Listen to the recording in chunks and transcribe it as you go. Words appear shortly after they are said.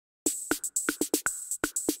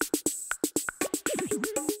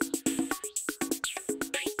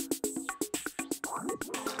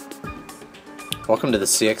Welcome to the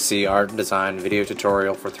CxC Art Design video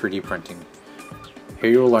tutorial for 3D printing. Here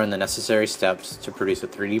you will learn the necessary steps to produce a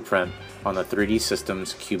 3D print on the 3D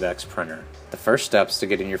Systems CubeX printer. The first steps to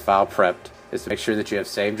getting your file prepped is to make sure that you have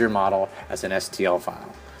saved your model as an STL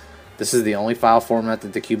file. This is the only file format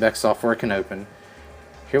that the CubeX software can open.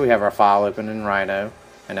 Here we have our file open in Rhino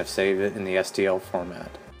and have saved it in the STL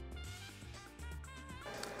format.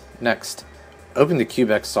 Next, open the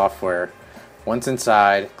CubeX software. Once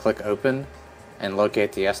inside, click Open and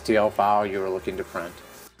locate the STL file you are looking to print.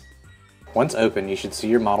 Once open, you should see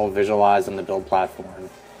your model visualized on the build platform.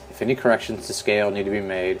 If any corrections to scale need to be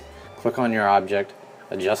made, click on your object,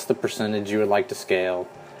 adjust the percentage you would like to scale,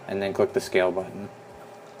 and then click the Scale button.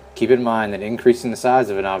 Keep in mind that increasing the size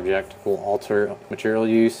of an object will alter material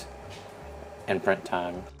use and print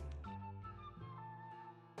time.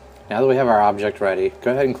 Now that we have our object ready,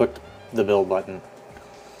 go ahead and click the Build button.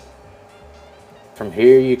 From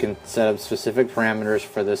here you can set up specific parameters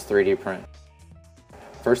for this 3D print.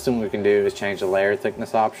 First thing we can do is change the layer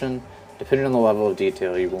thickness option depending on the level of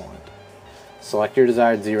detail you want. Select your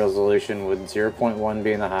desired Z resolution, with 0.1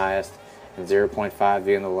 being the highest and 0.5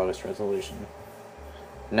 being the lowest resolution.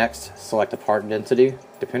 Next, select a part density.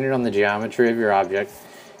 Depending on the geometry of your object,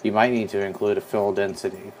 you might need to include a fill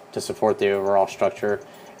density to support the overall structure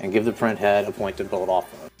and give the print head a point to build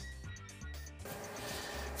off of.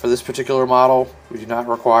 For this particular model, we do not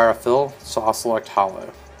require a fill, so I'll select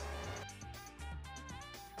hollow.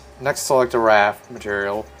 Next, select a raft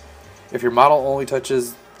material. If your model only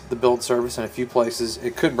touches the build surface in a few places,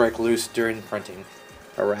 it could break loose during printing.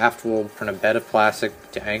 A raft will print a bed of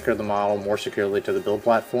plastic to anchor the model more securely to the build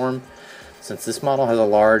platform. Since this model has a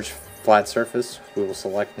large flat surface, we will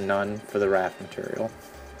select none for the raft material.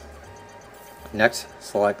 Next,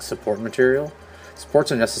 select support material.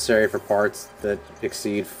 Supports are necessary for parts that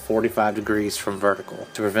exceed 45 degrees from vertical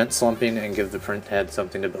to prevent slumping and give the print head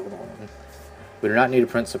something to build on. We do not need to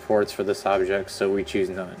print supports for this object, so we choose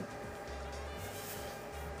none.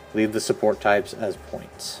 Leave the support types as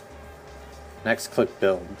points. Next, click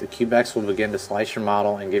Build. The CubeX will begin to slice your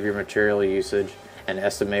model and give your material usage and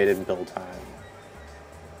estimated build time.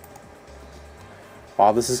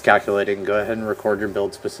 While this is calculating, go ahead and record your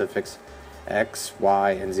build specifics: X,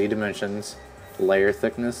 Y, and Z dimensions, layer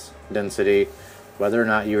thickness, density, whether or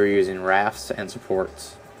not you are using rafts and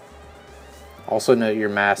supports. Also note your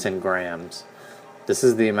mass in grams. This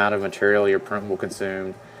is the amount of material your print will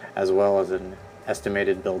consume, as well as an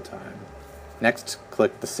estimated build time. Next,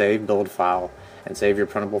 click the Save Build file and save your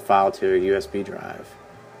printable file to a USB drive.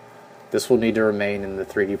 This will need to remain in the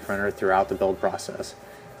 3D printer throughout the build process.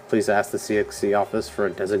 Please ask the CxC office for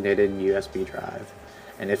a designated USB drive,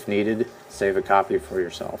 and if needed, save a copy for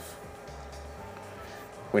yourself.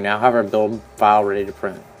 We now have our build file ready to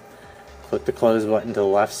print. Click the Close button to the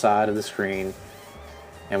left side of the screen,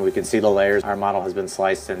 and we can see the layers our model has been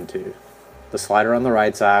sliced into. The slider on the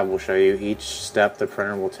right side will show you each step the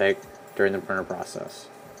printer will take during the printer process.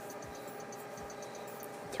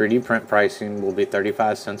 3D print pricing will be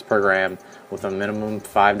 35 cents per gram, with a minimum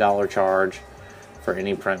 $5 charge for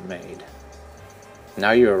any print made.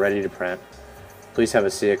 Now you are ready to print. Please have a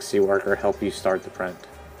CxC worker help you start the print.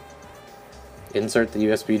 Insert the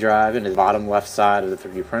USB drive in the bottom left side of the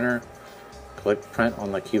 3D printer. Click Print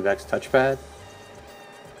on the CubeX touchpad.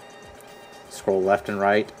 Scroll left and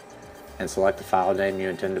right and select the file name you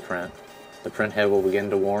intend to print. The print head will begin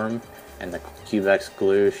to warm and the CubeX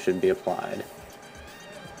glue should be applied.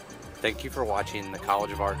 Thank you for watching the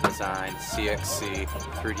College of Art and Design CxC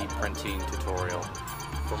 3D printing tutorial.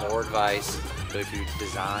 For more advice, go to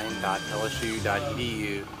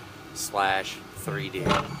design.lsu.edu/3D.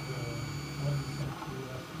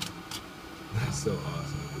 That's so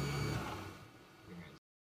awesome.